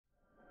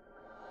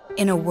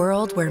In a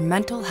world where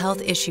mental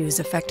health issues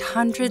affect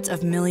hundreds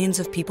of millions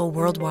of people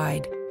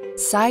worldwide,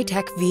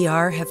 PsyTech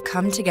VR have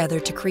come together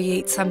to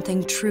create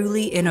something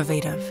truly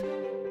innovative.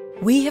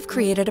 We have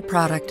created a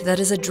product that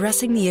is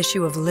addressing the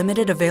issue of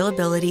limited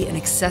availability and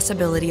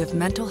accessibility of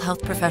mental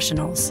health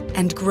professionals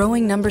and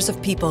growing numbers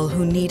of people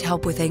who need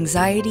help with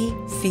anxiety,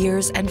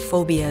 fears, and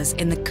phobias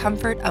in the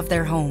comfort of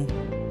their home.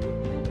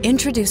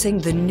 Introducing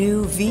the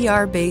new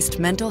VR-based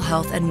mental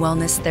health and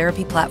wellness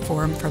therapy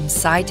platform from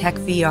PsyTech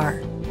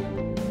VR.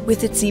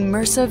 With its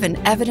immersive and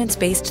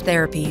evidence-based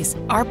therapies,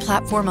 our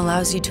platform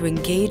allows you to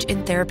engage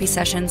in therapy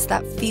sessions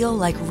that feel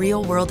like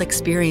real-world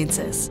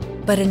experiences,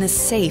 but in a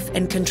safe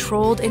and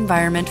controlled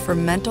environment for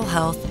mental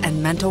health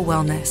and mental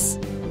wellness.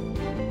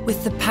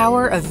 With the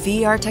power of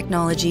VR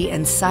technology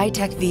and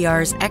PsyTech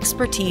VR's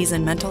expertise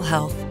in mental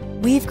health,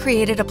 we've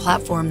created a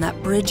platform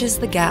that bridges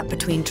the gap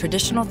between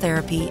traditional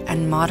therapy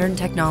and modern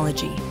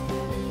technology.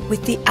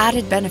 With the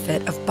added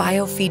benefit of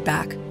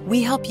biofeedback,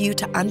 we help you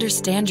to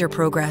understand your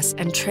progress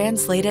and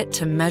translate it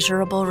to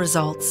measurable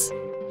results.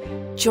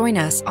 Join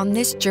us on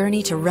this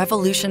journey to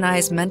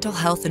revolutionize mental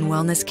health and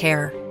wellness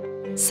care.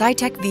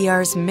 PsyTech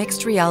VR's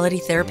mixed reality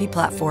therapy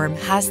platform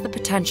has the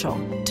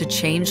potential to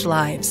change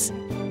lives.